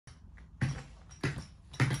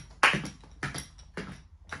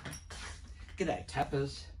G'day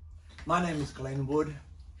tappers, my name is Glenn Wood.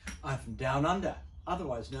 I'm from Down Under,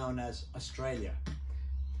 otherwise known as Australia.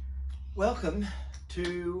 Welcome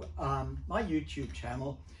to my YouTube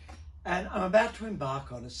channel, and I'm about to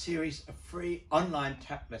embark on a series of free online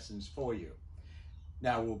tap lessons for you.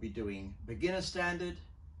 Now we'll be doing beginner standard,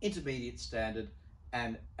 intermediate standard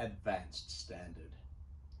and advanced standard.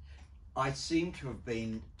 I seem to have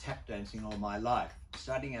been tap dancing all my life,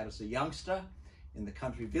 starting out as a youngster in the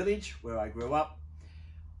country village where I grew up,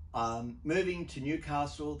 moving to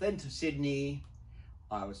Newcastle, then to Sydney.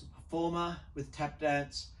 I was a performer with tap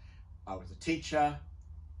dance, I was a teacher,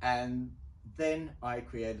 and then I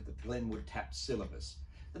created the Glenwood Tap Syllabus.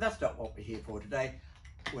 But that's not what we're here for today.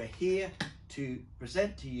 We're here to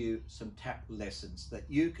present to you some tap lessons that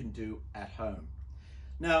you can do at home.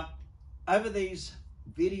 Now, over these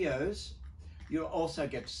videos, you'll also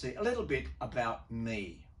get to see a little bit about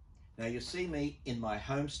me. Now you'll see me in my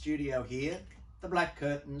home studio here, the black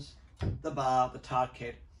curtains, the bar, the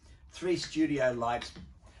target, 3 studio lights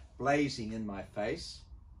blazing in my face.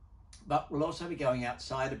 But we'll also be going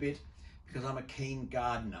outside a bit because I'm a keen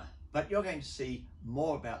gardener. But you're going to see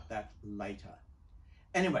more about that later.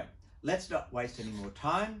 Anyway, let's not waste any more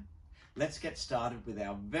time. Let's get started with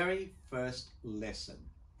our very first lesson.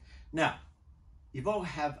 Now, you all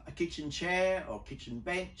have a kitchen chair or kitchen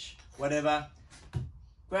bench, whatever.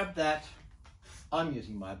 Grab that. I'm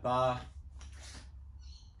using my bar.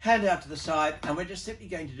 Hand out to the side, and we're just simply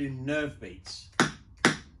going to do nerve beats.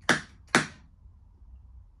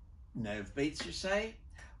 Nerve beats, you say?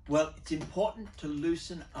 Well, it's important to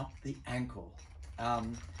loosen up the ankle.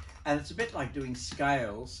 And it's a bit like doing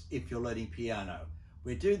scales if you're learning piano.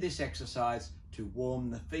 We do this exercise to warm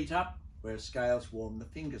the feet up, whereas scales warm the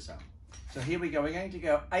fingers up. So here we go. We're going to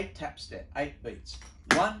go 8 tap step, 8 beats.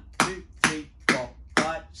 1, 2, 3, 4,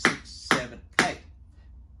 5, 6, 7, 8.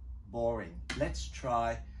 Boring. Let's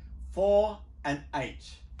try 4 and 8.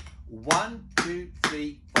 1, 2,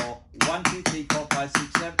 3, 4. 1, 2, 3, 4, 5,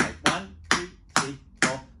 6, 7, 8. 1, 2, 3,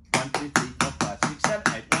 4. 1, 2, 3, 4, 5, 6,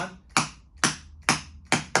 7, 8.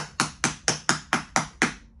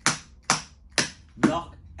 1.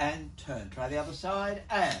 Lock and turn. Try the other side.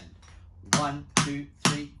 And 1, 2,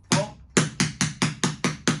 3, 4.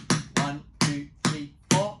 1, 2, 3,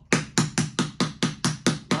 4.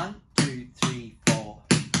 1, 2, 3, 4.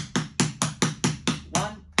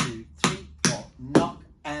 1, 2, 3, 4. Knock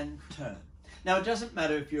and turn. Now, it doesn't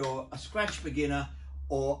matter if you're a scratch beginner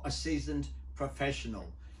or a seasoned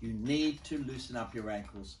professional. You need to loosen up your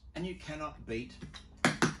ankles, and you cannot beat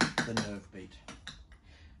the nerve beat.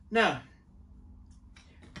 Now,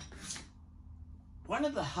 one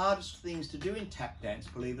of the hardest things to do in tap dance,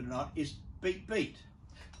 believe it or not, is beat, beat.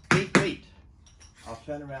 Beat, beat. I'll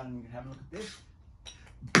turn around and you can have a look at this.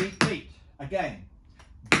 Beat, beat. Again.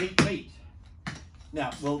 Beat, beat.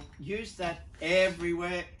 Now, we'll use that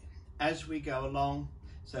everywhere as we go along.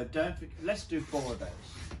 So don't forget, let's do 4 of those.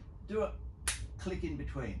 Do a click in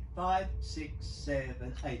between. 5, 6,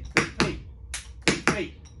 7, 8. Beat, beat. Beat,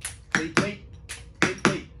 beat. Beat, beat. Beat,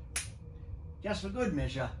 beat. Just for good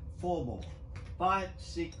measure, 4 more. 5,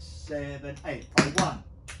 6, 7, 8. 1,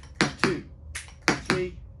 2,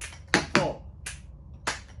 3, 4.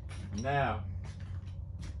 Now,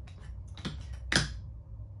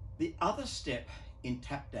 the other step in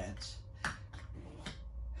tap dance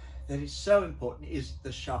that is so important is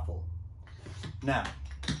the shuffle. Now,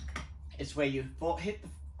 it's where you hit the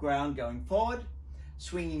ground going forward,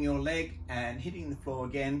 swinging your leg and hitting the floor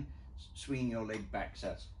again, swinging your leg back.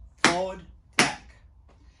 So it's forward, back.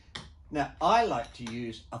 Now, I like to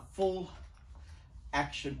use a full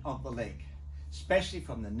action of the leg, especially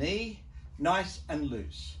from the knee, nice and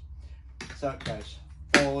loose. So it goes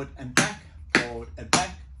forward and back, forward and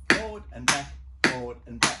back, forward and back, forward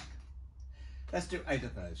and back. Let's do 8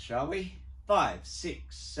 of those, shall we? 5, 6,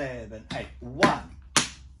 7, 8. 1,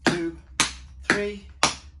 2, 3,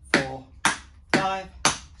 4, 5,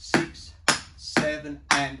 6, 7,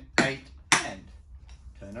 and 8. And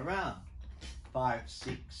turn around. 5,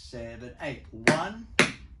 6, 7, 8. 1,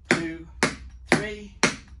 2, 3,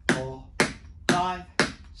 4, 5,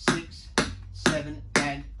 6, 7,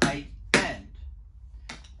 and 8. And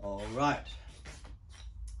all right.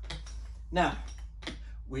 Now,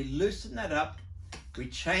 we loosen that up. We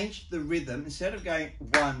change the rhythm. Instead of going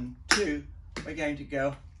 1, 2, we're going to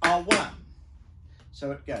go a 1.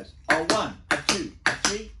 So it goes a 1, a 2, a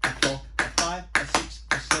 3, a 4, a 5, a 6,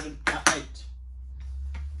 a 7, a 8.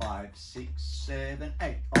 5, 6, 7,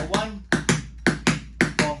 8. A 1,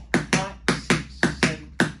 4, 5, 6,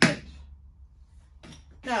 7, 8.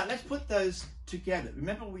 Now let's put those together.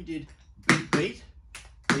 Remember we did beat, beat,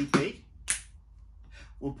 beat, beat.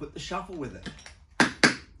 we'll put the shuffle with it.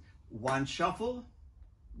 One shuffle,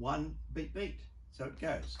 one beat, beat. So it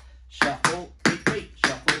goes. Shuffle, beat, beat,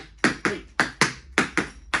 shuffle, beat, beat.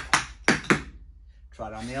 Try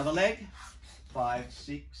it on the other leg. 5,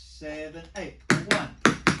 6, 7, 8. 1,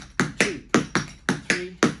 2,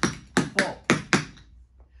 3, 4.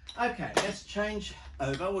 Okay, let's change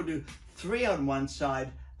over. We'll do 3 on one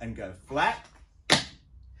side and go flat.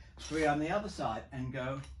 3 on the other side and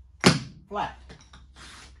go flat.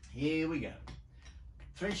 Here we go.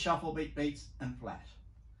 3 shuffle beat beats and flat.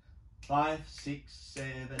 5, 6,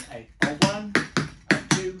 7, 8. A 1, a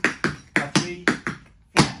 2, a 3,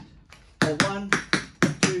 flat. A 1, a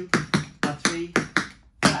 2, a 3,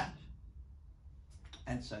 flat.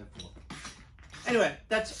 And so forth. Anyway,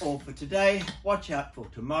 that's all for today. Watch out for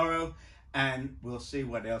tomorrow, and we'll see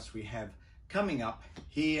what else we have coming up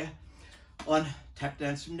here on Tap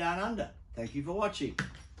Dance from Down Under. Thank you for watching.